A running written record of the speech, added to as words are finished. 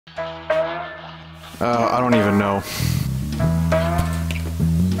I don't even know.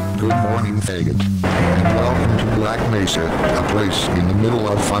 Good morning, faggot. And welcome to Black Mesa, a place in the middle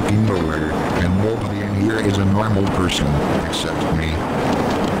of fucking nowhere, and nobody in here is a normal person, except me.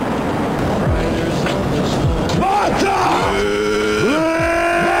 Martha!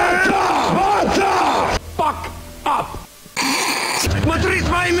 Martha! Fuck up! Смотри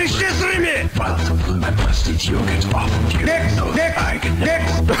своими щедрыми!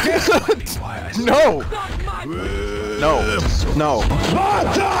 No! No. No.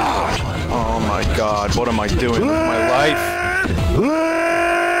 Martha! Oh my god, what am I doing with my life?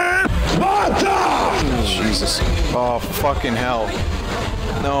 Martha! Jesus. Oh, fucking hell.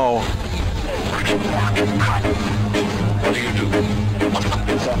 No. What do you do?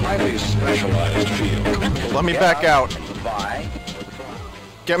 It's a highly specialized field. Let me back out.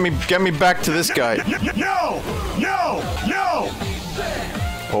 Get me back to this guy. No! No! No!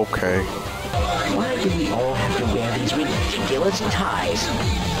 Okay. Why do we all have to wear these ridiculous ties?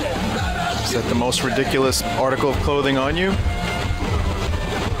 Is that the most ridiculous article of clothing on you?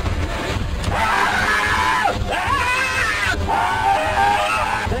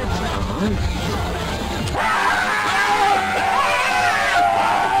 That's odd.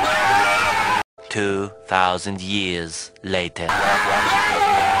 2,000 years later.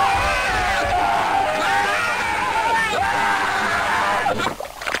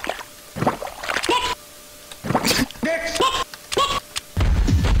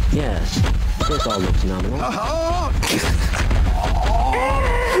 Yes, this all looks nominal.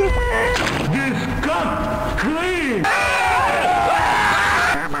 Clean!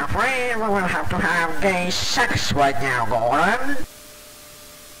 I'm afraid we will have to have gay sex right now, Gordon.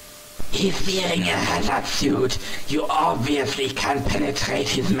 He's wearing a hazard suit. You obviously can't penetrate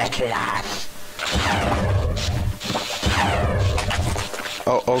his metal ass.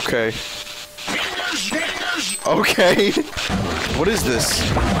 Oh, okay. Okay. What is this?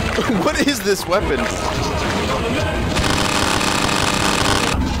 What is this weapon?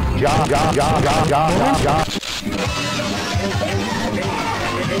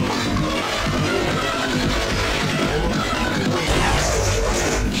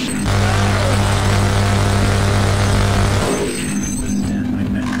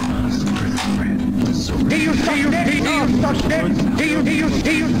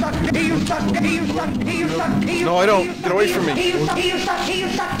 No, I don't. Get away from me.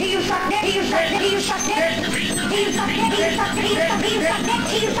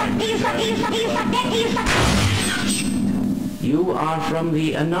 You are from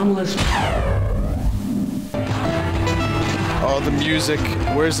the anomalous... Oh, the music.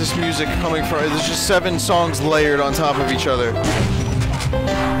 Where's this music coming from? There's just 7 songs layered on top of each other.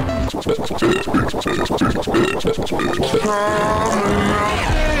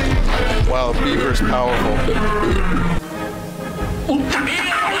 Wow, Beaver's powerful.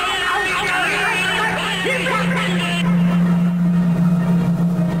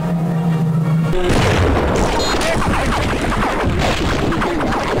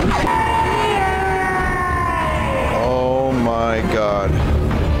 Oh my god.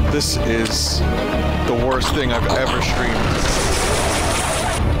 This is the worst thing I've ever streamed.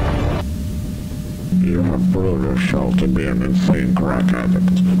 You have proved yourself to be an insane crack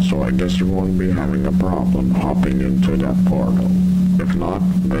addict, so I guess you won't be having a problem hopping into that portal. If not,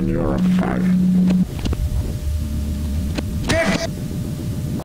 then you're a faggot.